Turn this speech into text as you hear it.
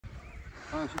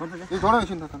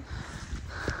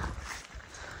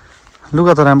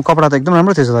लुगा त राम्रो कपडा त एकदम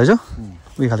राम्रो थिएछ दाइ जो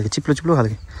उयो खालको चिप्लो चिप्लो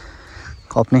खालको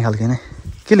कप्ने खालको नै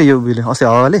केले यो उयोले अस्ति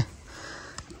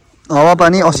हावा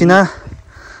पानी असिना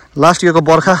लास्ट इयरको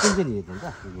बर्खा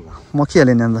म के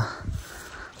हालेँ नि अन्त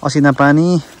असिना पानी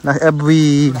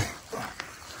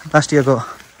लास्ट इयरको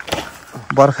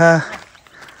बर्खा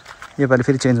योपालि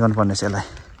फेरि चेन्ज गर्नुपर्ने छ यसलाई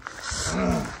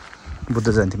बुद्ध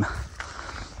जयन्तीमा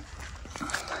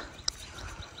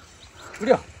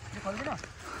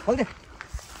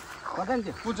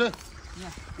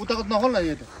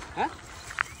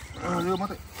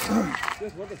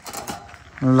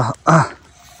ल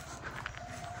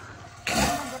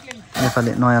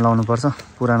नेपाली नयाँ लाउनु पर्छ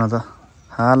पुरानो त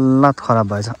हालत खराब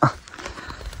भएछ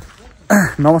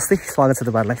नमस्ते स्वागत छ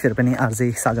तपाईँहरूलाई फेरि पनि आरजे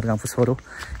सागर गाउँको छोरो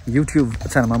युट्युब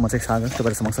च्यानलमा म चाहिँ सागर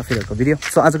तपाईँहरू समक्ष फेरिको भिडियो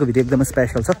सो आजको भिडियो एकदमै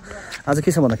स्पेसल छ आज के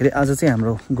छ भन्दाखेरि आज चाहिँ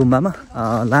हाम्रो गुम्बामा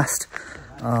लास्ट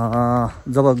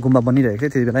जब गुम्बा बनिरहेको थियो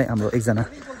त्यति बेला हाम्रो एकजना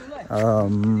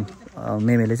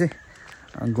मेमेले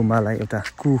चाहिँ गुम्बालाई एउटा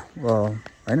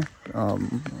होइन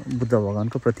बुद्ध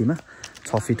भगवानको प्रतिमा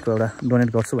 6 फिटको एउटा डोनेट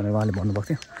गर्छु भनेर उहाँले भन्नुभएको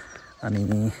थियो अनि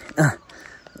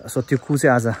सो त्यो कु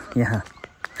चाहिँ आज यहाँ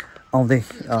आउँदै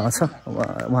छ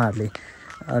उहाँहरूले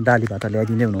डालीबाट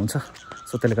ल्याइदिँदै हुनुहुन्छ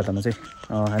सो त्यसले गर्दामा चाहिँ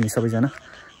हामी सबैजना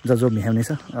जो भ्याउने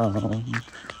छ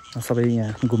सबै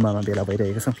यहाँ गुम्बामा भेला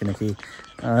भइरहेको छौँ किनकि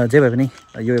जे भए पनि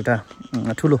यो एउटा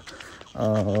ठुलो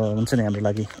हुन्छ नि हाम्रो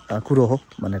लागि कुरो हो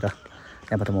भनेर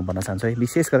यहाँबाट म भन्न चाहन्छु है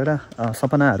विशेष गरेर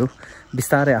सपनाहरू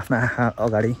बिस्तारै आफ्ना आँखा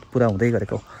अगाडि पुरा हुँदै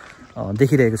गरेको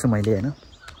देखिरहेको छु मैले होइन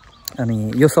अनि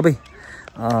यो सबै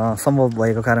सम्भव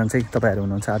भएको कारण चाहिँ तपाईँहरू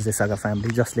हुनुहुन्छ आरजे सागा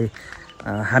फ्यामिली जसले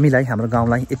हामीलाई हाम्रो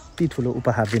गाउँलाई यति ठुलो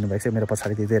उपहार दिनुभएको छ मेरो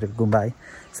पछाडि दिइरहेको गुम्बा है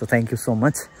so thank you so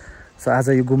much so आज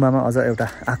यो गुम्बामा अझ एउटा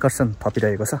आकर्षण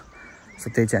थपिरहेको छ सो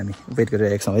त्यही चाहिँ हामी वेट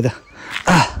गरिरहेको छौँ है त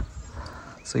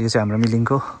सो यो चाहिँ हाम्रो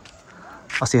मिलिङको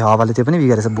अस्ति हावाले त्यो पनि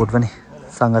बिगारेछ बोट पनि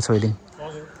साङ्गा छोइलिङ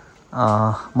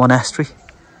मोनास्ट्री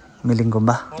मिलिङ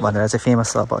गुम्बा भनेर चाहिँ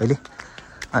फेमस छ अब अहिले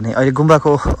अनि अहिले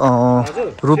गुम्बाको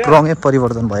रूप रङै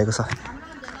परिवर्तन भएको छ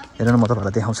हेर्नु म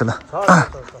तपाईँलाई देखाउँछु ल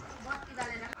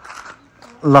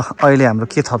ल अहिले हाम्रो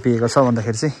के थपिएको छ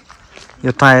भन्दाखेरि चाहिँ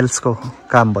यो टाइल्सको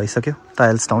काम भइसक्यो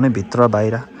टाइल्स ठाउँ नै भित्र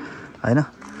बाहिर होइन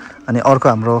अनि अर्को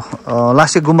हाम्रो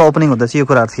लास्ट इयर गुम्बा ओपनिङ हुँदा चाहिँ यो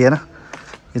कुराहरू थिएन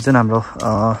यो जुन हाम्रो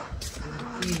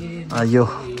यो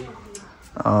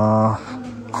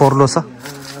खोर्लो छ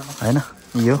होइन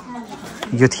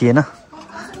यो थिएन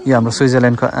यो हाम्रो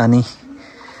स्विजरल्यान्डको आनी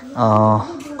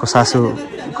को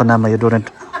सासूको नाममा यो डोनेट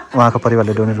उहाँको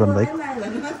परिवारले डोनेट गर्नुभएको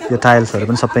यो टाइल्सहरू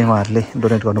पनि सबै उहाँहरूले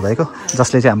डोनेट गर्नुभएको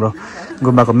जसले चाहिँ हाम्रो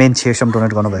गुम्बाको मेन छेउसम्म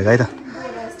डोनेट गर्नुभएको है त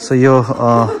सो यो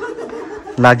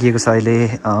लागिएको छ अहिले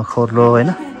खोर्लो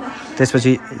होइन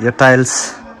त्यसपछि यो टाइल्स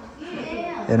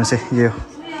हेर्नुहोस् है यो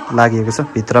लागिएको छ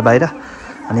भित्र बाहिर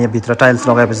अनि यो भित्र टाइल्स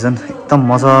लगाएपछि झन् एकदम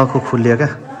मजाको खुलियो क्या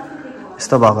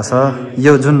यस्तो भएको छ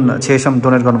यो जुन छेउसम्म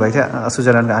डोनेट गर्नुभएको थियो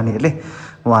स्विजरल्यान्डको आनीहरूले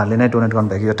उहाँहरूले नै डोनेट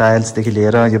गर्नुभएको यो टाइल्सदेखि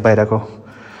लिएर यो बाहिरको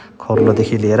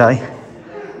खोर्लोदेखि लिएर है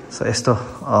सो यस्तो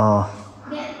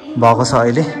भएको छ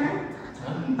अहिले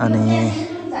अनि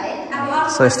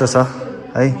सो यस्तो छ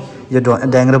है यो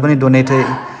ढ्याङ्ग्रो पनि डोनेटै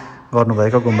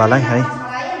गर्नुभएको गुम्बालाई है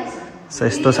सो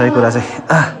यस्तो छ है कुरा चाहिँ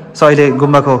सो अहिले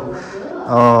गुम्बाको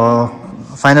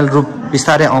फाइनल रूप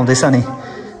बिस्तारै आउँदैछ अनि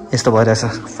यस्तो भइरहेछ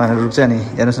फाइनल रूप चाहिँ अनि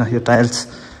हेर्नुहोस् न यो टाइल्स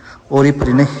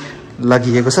वरिपरि नै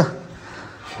लागिएको छ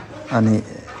अनि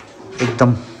एकदम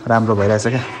राम्रो भइरहेछ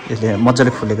क्या यसले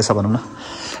मजाले खुलेको छ भनौँ न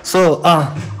so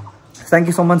thank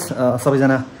you so much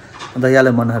सबैजना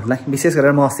दयालु मनहरूलाई विशेष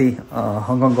गरेर म अस्ति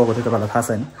हङकङ गएको थिएँ तपाईँलाई थाहा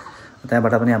छैन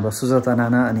त्यहाँबाट पनि हाम्रो सुजाता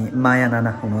नाना अनि माया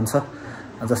नाना हुनुहुन्छ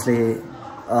जसले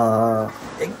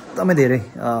एकदमै धेरै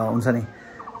हुन्छ नि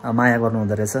माया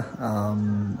गर्नुहुँदो रहेछ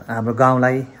हाम्रो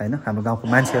गाउँलाई होइन हाम्रो गाउँको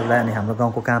मान्छेहरूलाई अनि हाम्रो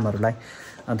गाउँको कामहरूलाई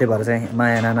त्यही भएर चाहिँ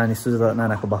माया नाना अनि सुजाता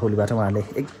नानाको बाहुलीबाट उहाँहरूले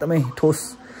एकदमै ठोस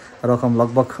रकम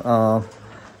लगभग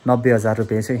 90,000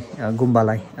 रुपियाँ चाहिँ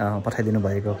गुम्बालाई पठाइदिनु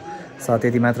भएको छ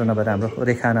त्यति मात्र नभएर हाम्रो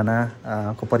रेखा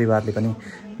नानाको परिवारले पनि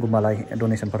गुम्बालाई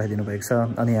डोनेसन पठाइदिनु भएको छ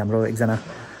अनि हाम्रो एकजना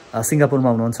सिङ्गापुरमा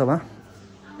हुनुहुन्छ उहाँ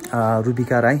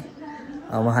रुबिका राई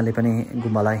उहाँले पनि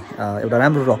गुम्बालाई एउटा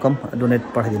राम्रो रकम डोनेट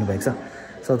पठाइदिनु भएको छ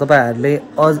सो तपाईँहरूले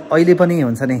अहिले पनि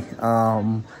हुन्छ नि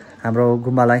हाम्रो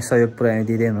गुम्बालाई सहयोग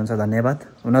पुर्याइदिँदै हुनुहुन्छ धन्यवाद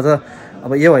हुन त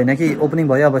अब यो होइन कि ओपनिङ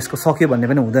भयो अब यसको सक्यो भन्ने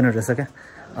पनि हुँदैन रहेछ क्या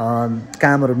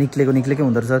कामहरू निक्लेकै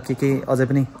हुँदो रहेछ के अझै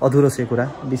पनि अधुरो छ यो कुरा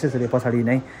विशेष गरी पछाडि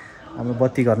नै हाम्रो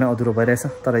बत्ती घर नै अधुरो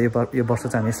भइरहेछ तर यो वर्ष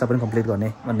चाहिँ हामी यसलाई पनि कम्प्लिट गर्ने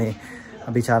भन्ने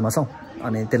विचारमा छौँ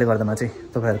अनि त्यसले गर्दामा चाहिँ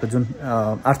तपाईँहरूको जुन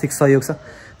आर्थिक सहयोग छ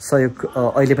सहयोग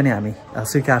अहिले पनि हामी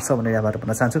स्वीकार छ भनेर यहाँबाट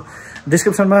भन्न चाहन्छु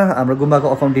डिस्क्रिप्सनमा हाम्रो गुम्बाको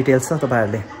अकाउन्ट डिटेल्स छ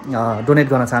तपाईँहरूले डोनेट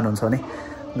गर्न चाहनुहुन्छ भने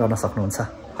गर्न सक्नुहुन्छ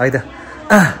है त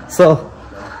सो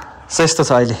यस्तो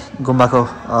छ अहिले गुम्बाको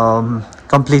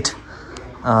कम्प्लिट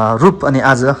रूप अनि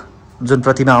आज जुन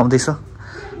प्रतिमा आउँदैछ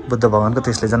बुद्ध भगवानको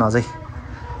त्यसले झन् अझै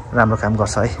राम्रो काम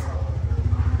गर्छ है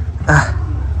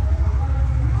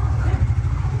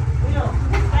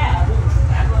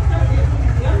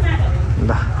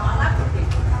ल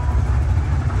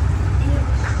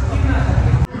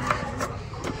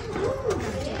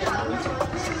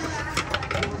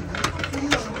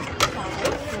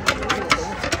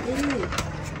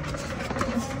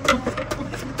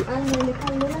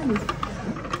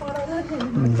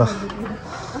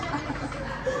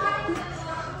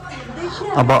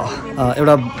अब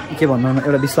एउटा के भन्नु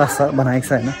एउटा विश्वास छ बनाएको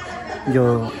छ होइन यो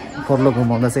खोर्लो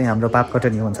घुमाउँदा चाहिँ हाम्रो पाप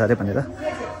कटनी हुन्छ अरे भनेर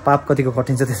पाप कतिको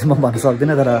कटिन्छ त्यो चाहिँ म भन्न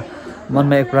सक्दिनँ तर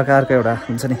मनमा एक प्रकारको एउटा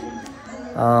हुन्छ नि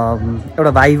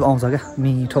एउटा भाइब आउँछ क्या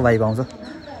मिठो भाइब आउँछ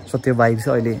सो त्यो भाइब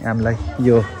चाहिँ अहिले हामीलाई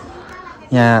यो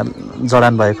यहाँ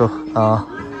जडान भएको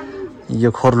यो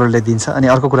खोर्लोले दिन्छ अनि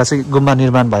अर्को कुरा चाहिँ गुम्बा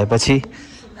निर्माण भएपछि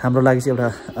हाम्रो लागि चाहिँ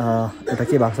एउटा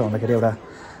के भएको छ भन्दाखेरि एउटा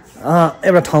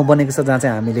ठाउँ बनेको छ जहाँ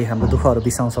चाहिँ हामीले हाम्रो दुःखहरू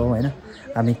बिसाउँछौँ होइन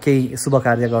हामी केही शुभ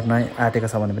कार्य गर्न आँटेको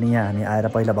छ भने पनि यहाँ हामी आएर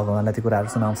पहिला भगवान्लाई त्यो कुराहरू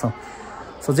सुनाउँछौँ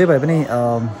सो जे भए पनि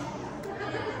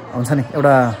हुन्छ नि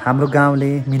एउटा हाम्रो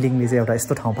गाउँले मिलिङले चाहिँ एउटा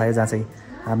यस्तो ठाउँ पायो जहाँ चाहिँ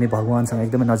हामी भगवान्सँग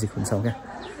एकदमै नजिक हुन्छौँ क्या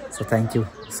so thank you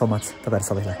so much तपाईँहरू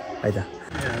सबैलाई है त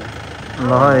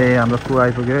ल हाम्रो कु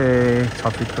आइपुग्यो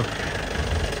 6 फिटको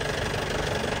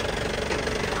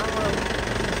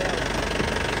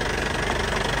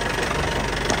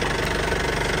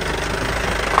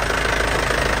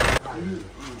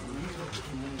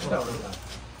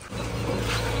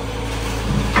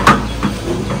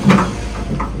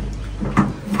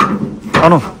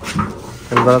आउनु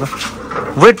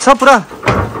वेट छ पुरा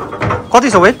कति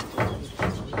छ वेट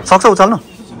सक्छ उचाल्नु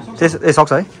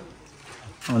सक्छ है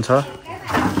हुन्छ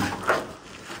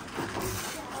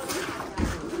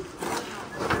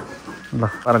ल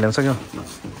पारा ल्याउँछ क्या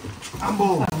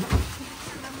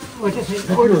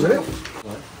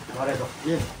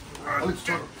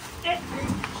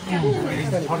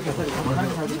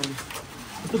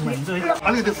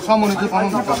अलिकति सामान्य चाहिँ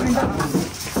पाउनु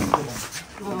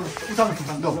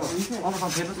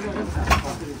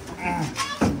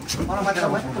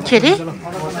के अरे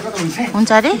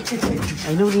हुन्छ अरे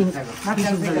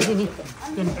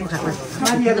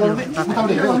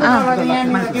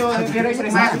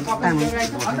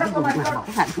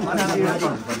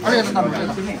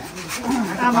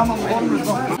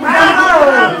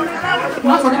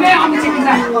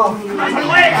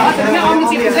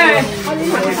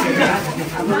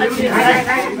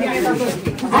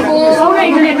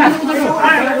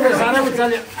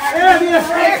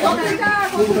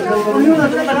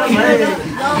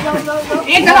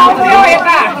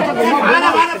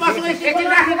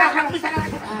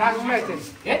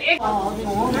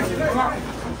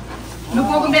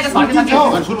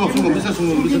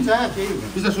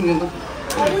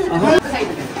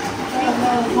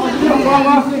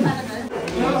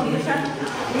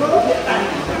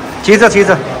चिज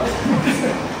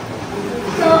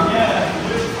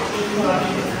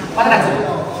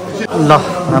ल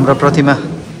हाम्रो प्रतिमा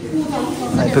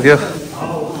आइपुग्यो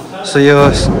सो यो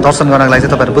दर्शन गर्नको लागि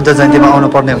चाहिँ तपाईँहरू बुद्ध जयन्तीमा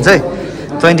आउनुपर्ने हुन्छ है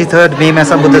 23 मेमा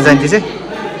छ बुद्ध जयन्ती चाहिँ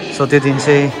सो त्यो दिन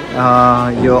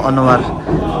चाहिँ यो अनुहार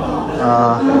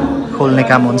खोल्ने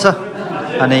काम हुन्छ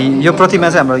अनि यो प्रतिमा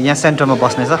चाहिँ हाम्रो यहाँ सेन्टरमा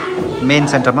बस्नेछ मेन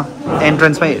सेन्टरमा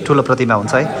एन्ट्रेन्समै ठुलो प्रतिमा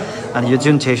हुन्छ है अनि यो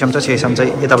जुन छेसम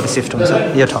चाहिँ यताबाट सिफ्ट हुन्छ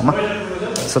यो ठाउँमा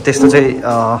सो त्यस्तो चाहिँ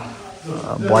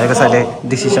भएको छ अहिले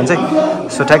डिसिसन चाहिँ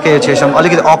सो ठ्याक्कै यो छेसम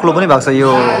अलिकति अग्लो पनि भएको छ यो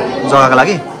जग्गाको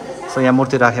लागि सो यहाँ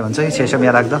मूर्ति राख्यो भने चाहिँ छेसम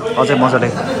यहाँ राख्दा अझै मजाले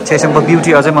छेसमको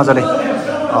ब्युटी अझै मजाले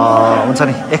हुन्छ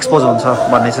नि एक्सपोज हुन्छ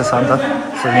भन्ने चाहिँ छ नि त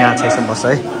सो यहाँ छेसम बस्छ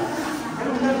है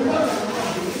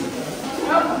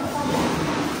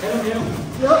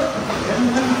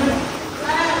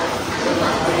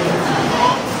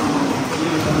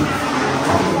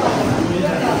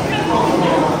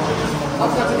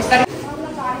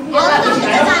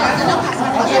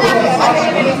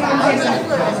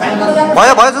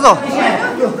भयो भयो त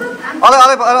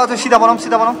अलग सिधा बनाऊँ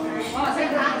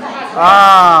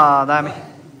दामी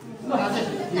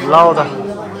ल त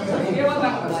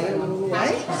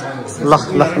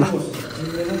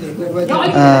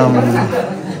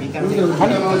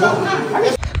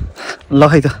ल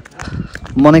है त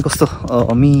मनै कस्तो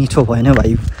मिठो भएन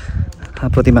भाइ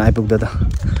प्रतिमा आइपुग्दा त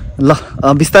ल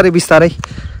बिस्तारै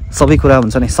सबै कुरा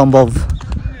हुन्छ नि सम्भव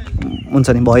हुन्छ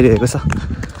नि भइरहेको छ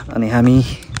अनि हामी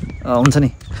हुन्छ नि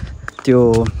त्यो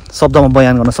शब्दमा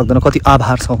बयान गर्न सक्दैन कति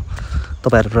आभार छौँ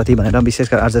तपाईँहरूप्रति भनेर विशेष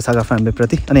गरी आर्जे सागर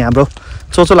फ्यामिलीप्रति अनि हाम्रो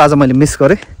चोचोलाई आज मैले मिस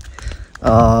गरेँ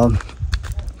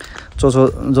चोचो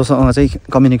जोसँग चाहिँ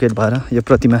कम्युनिकेट भएर यो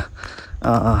प्रतिमा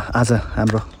आज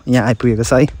हाम्रो यहाँ आइपुगेको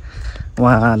छ है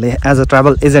उहाँले एज अ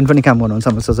ट्राभल एजेन्ट पनि काम गर्नुहुन्छ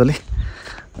हाम्रो चोचोले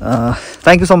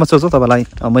thank you so much Cho Cho तपाईँलाई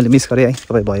मैले मिस गरेँ है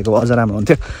तपाईँ भएको अझ राम्रो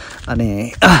हुन्थ्यो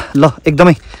अनि ल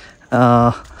एकदमै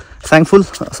थ्याङ्कफुल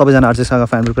सबैजना आर्जे सागर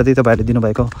फ्यामिलीप्रति तपाईँहरूले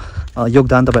दिनुभएको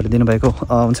योगदान तपाईँहरूले दिनुभएको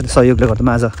हुन्छ नि सहयोगले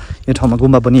गर्दामा आज यो ठाउँमा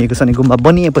गुम्बा बनिएको छ अनि गुम्बा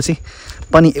बनिएपछि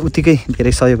पनि उत्तिकै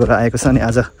धेरै सहयोगहरू आएको छ अनि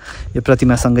आज यो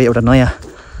प्रतिमासँगै एउटा नयाँ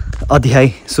अध्याय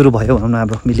सुरु भयो भनौँ न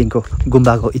हाम्रो मिलिङको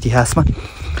गुम्बाको इतिहासमा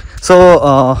सो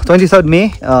 23 मे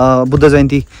बुद्ध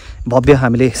जयन्ती भव्य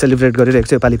हामीले सेलिब्रेट गरिरहेको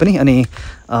छ योपालि पनि अनि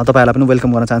तपाईँहरूलाई पनि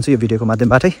वेलकम गर्न चाहन्छु यो भिडियोको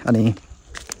माध्यमबाटै अनि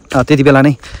त्यति बेला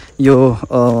नै यो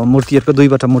मूर्तिहरूको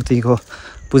 2वटा मूर्तिको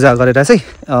पूजा गरेर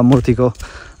चाहिँ मूर्तिको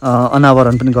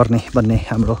अनावरण पनि गर्ने भन्ने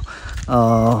हाम्रो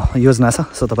योजना छ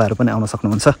सो तपाईँहरू पनि आउन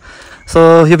सक्नुहुन्छ सो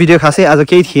यो भिडियो खासै आज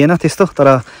केही थिएन त्यस्तो तर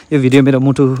यो भिडियो मेरो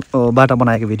मुटुबाट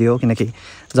बनाएको भिडियो हो किनकि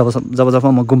जब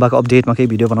म गुम्बाको अपडेटमा केही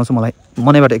भिडियो बनाउँछु मलाई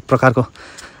मनैबाट एक प्रकारको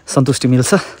सन्तुष्टि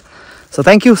मिल्छ सो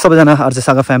थ्याङ्क यू सबैजना आर्जे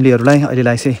सागर फ्यामिलीहरूलाई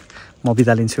अहिलेलाई चाहिँ म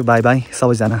बिदा लिन्छु बाई बाई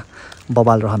सबैजना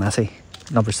बबाल रहन चाहिँ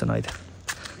नबिर्सनु है त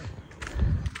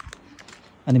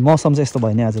अनि मौसम चाहिँ यस्तो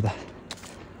भयो नि आज त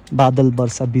बादल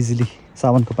वर्षा बिजुली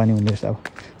सावनको पानी हुने रहेछ अब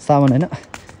सावन होइन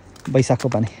वैशाखको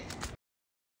पानी